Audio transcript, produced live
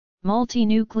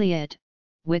Multinucleate,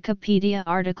 Wikipedia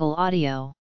article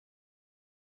audio.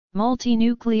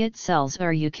 Multinucleate cells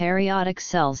are eukaryotic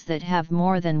cells that have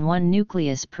more than one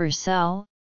nucleus per cell,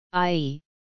 i.e.,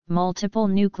 multiple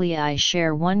nuclei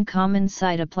share one common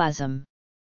cytoplasm.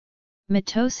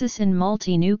 Mitosis in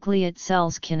multinucleate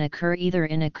cells can occur either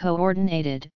in a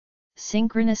coordinated,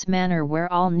 synchronous manner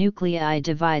where all nuclei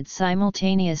divide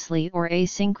simultaneously or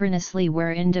asynchronously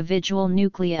where individual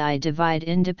nuclei divide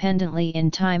independently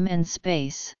in time and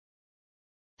space.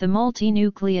 The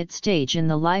multinucleate stage in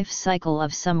the life cycle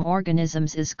of some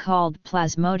organisms is called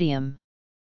plasmodium.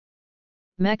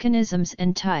 Mechanisms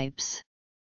and types.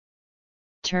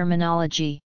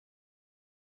 Terminology.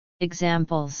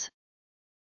 Examples: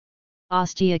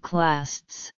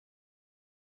 osteoclasts,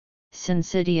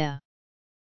 syncytia,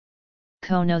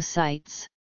 conocytes.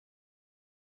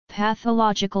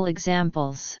 Pathological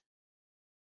examples: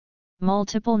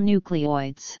 multiple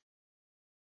nucleoids.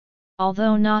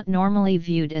 Although not normally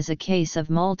viewed as a case of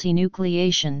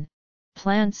multinucleation,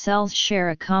 plant cells share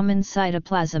a common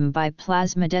cytoplasm by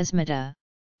plasmodesmata,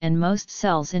 and most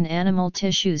cells in animal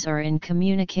tissues are in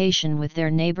communication with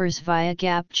their neighbors via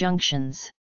gap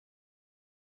junctions.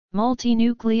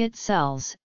 Multinucleate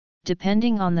cells,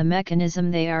 depending on the mechanism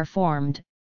they are formed,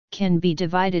 can be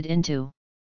divided into.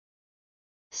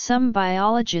 Some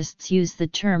biologists use the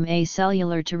term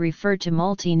acellular to refer to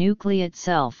multinucleate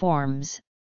cell forms,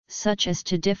 such as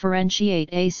to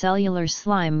differentiate acellular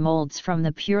slime molds from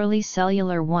the purely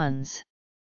cellular ones.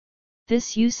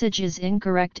 This usage is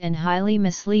incorrect and highly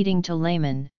misleading to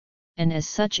laymen, and as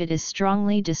such it is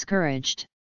strongly discouraged.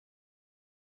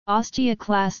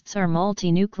 Osteoclasts are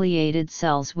multinucleated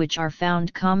cells which are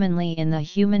found commonly in the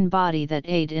human body that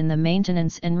aid in the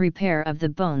maintenance and repair of the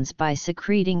bones by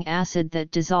secreting acid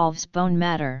that dissolves bone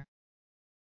matter.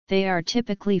 They are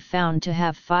typically found to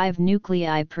have 5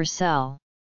 nuclei per cell.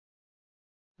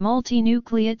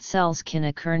 Multinucleate cells can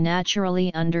occur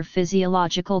naturally under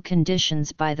physiological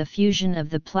conditions by the fusion of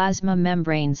the plasma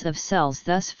membranes of cells,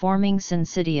 thus forming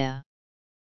syncytia.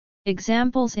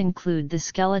 Examples include the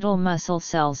skeletal muscle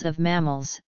cells of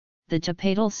mammals, the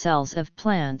tapetal cells of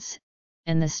plants,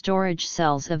 and the storage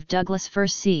cells of Douglas fir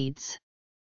seeds.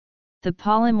 The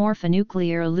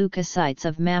polymorphonuclear leukocytes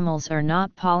of mammals are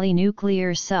not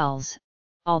polynuclear cells,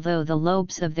 although the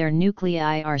lobes of their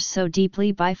nuclei are so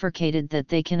deeply bifurcated that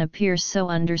they can appear so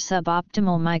under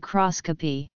suboptimal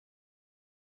microscopy.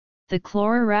 The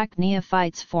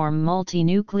chlorarachniophytes form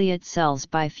multinucleate cells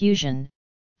by fusion,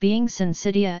 being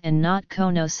syncytia and not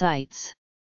conocytes.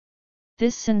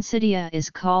 This syncytia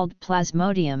is called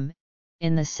plasmodium,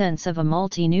 in the sense of a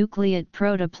multinucleate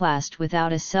protoplast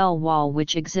without a cell wall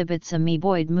which exhibits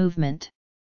amoeboid movement.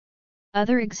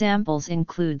 Other examples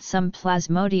include some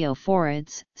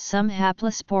plasmodiophorids, some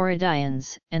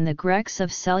haplosporidians, and the grex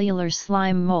of cellular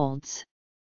slime molds.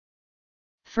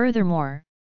 Furthermore,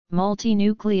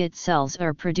 multinucleate cells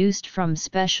are produced from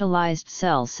specialized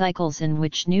cell cycles in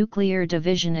which nuclear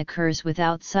division occurs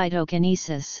without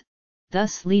cytokinesis,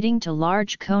 thus leading to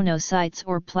large conocytes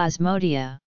or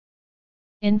plasmodia.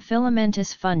 In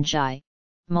filamentous fungi,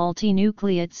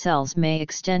 multinucleate cells may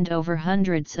extend over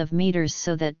hundreds of meters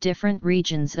so that different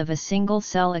regions of a single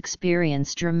cell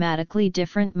experience dramatically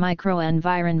different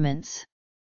microenvironments.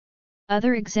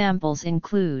 Other examples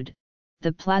include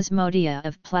the plasmodia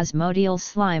of plasmodial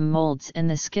slime molds and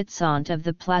the schizont of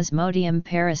the plasmodium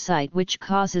parasite which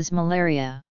causes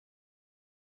malaria.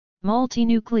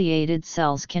 Multinucleated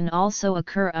cells can also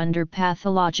occur under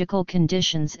pathological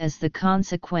conditions as the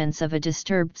consequence of a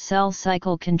disturbed cell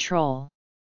cycle control.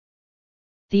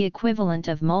 The equivalent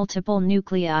of multiple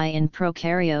nuclei in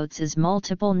prokaryotes is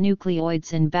multiple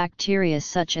nucleoids in bacteria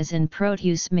such as in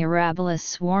Proteus mirabilis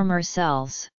swarmer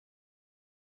cells.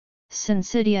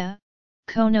 Syncytia,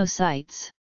 conocytes.